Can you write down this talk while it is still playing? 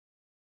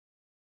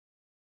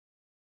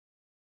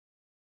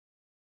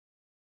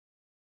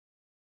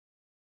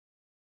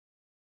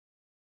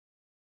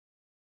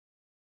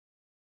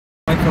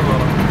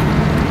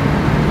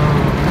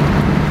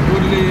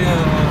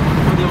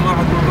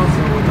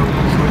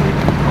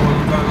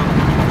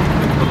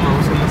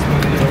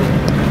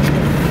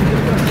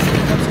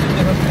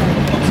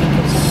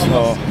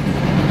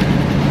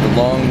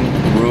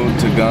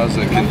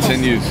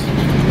rescues.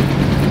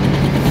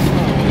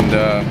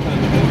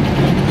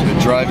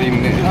 And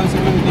driving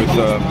with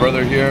a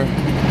brother here,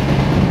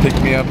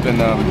 picked me up in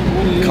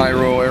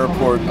Cairo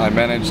airport. I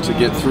managed to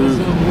get through.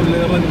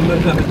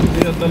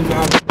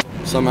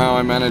 Somehow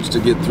I managed to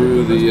get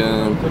through the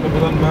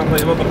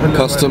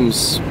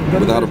customs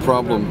without a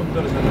problem.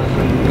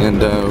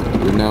 And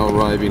we're now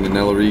arriving in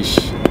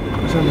R2H.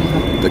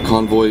 The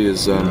convoy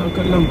is,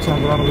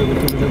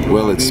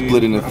 well, it's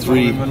split into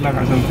three,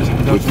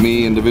 with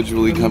me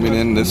individually coming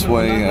in this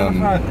way,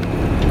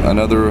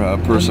 another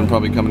person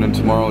probably coming in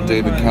tomorrow,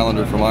 David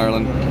Callender from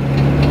Ireland.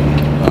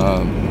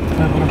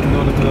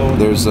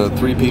 There's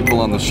three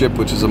people on the ship,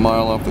 which is a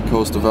mile off the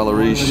coast of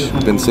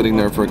R2H. Been sitting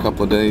there for a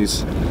couple of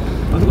days.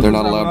 They're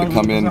not allowed to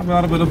come in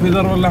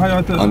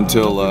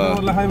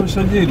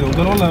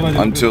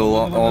until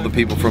all the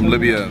people from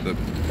Libya, the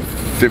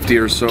 50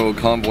 or so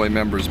convoy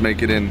members,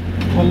 make it in.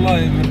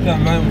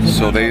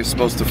 So they're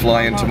supposed to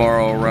fly in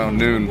tomorrow around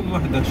noon.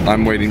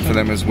 I'm waiting for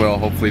them as well,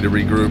 hopefully to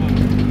regroup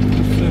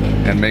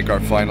and make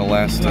our final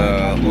last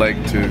leg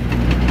to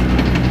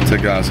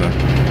Gaza,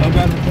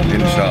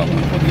 inshallah.